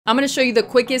I'm going to show you the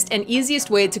quickest and easiest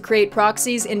way to create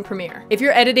proxies in Premiere. If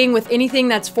you're editing with anything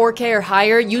that's 4K or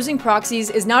higher, using proxies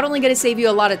is not only going to save you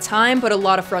a lot of time, but a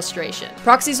lot of frustration.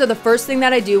 Proxies are the first thing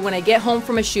that I do when I get home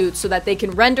from a shoot so that they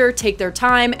can render, take their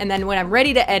time, and then when I'm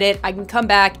ready to edit, I can come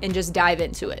back and just dive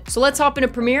into it. So let's hop into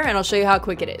Premiere and I'll show you how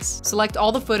quick it is. Select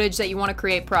all the footage that you want to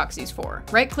create proxies for.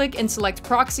 Right-click and select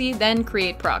Proxy, then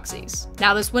Create Proxies.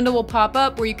 Now this window will pop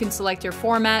up where you can select your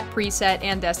format, preset,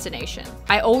 and destination.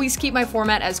 I always keep my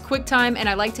format as QuickTime, and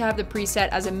I like to have the preset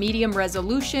as a medium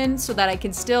resolution so that I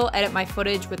can still edit my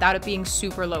footage without it being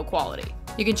super low quality.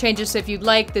 You can change this if you'd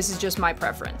like, this is just my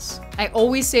preference. I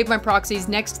always save my proxies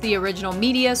next to the original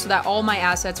media so that all my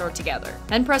assets are together.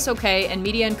 Then press OK and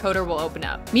Media Encoder will open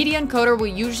up. Media Encoder will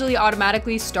usually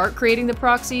automatically start creating the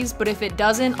proxies, but if it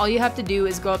doesn't, all you have to do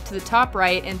is go up to the top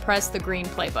right and press the green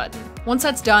play button. Once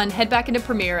that's done, head back into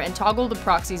Premiere and toggle the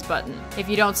proxies button. If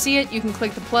you don't see it, you can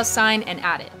click the plus sign and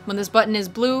add it. When this button is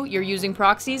blue, you're using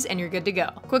proxies and you're good to go.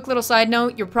 Quick little side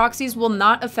note, your proxies will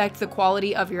not affect the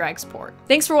quality of your export.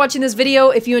 Thanks for watching this video.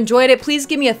 If you enjoyed it, please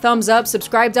give me a thumbs up,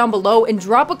 subscribe down below, and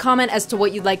drop a comment as to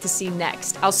what you'd like to see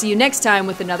next. I'll see you next time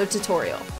with another tutorial.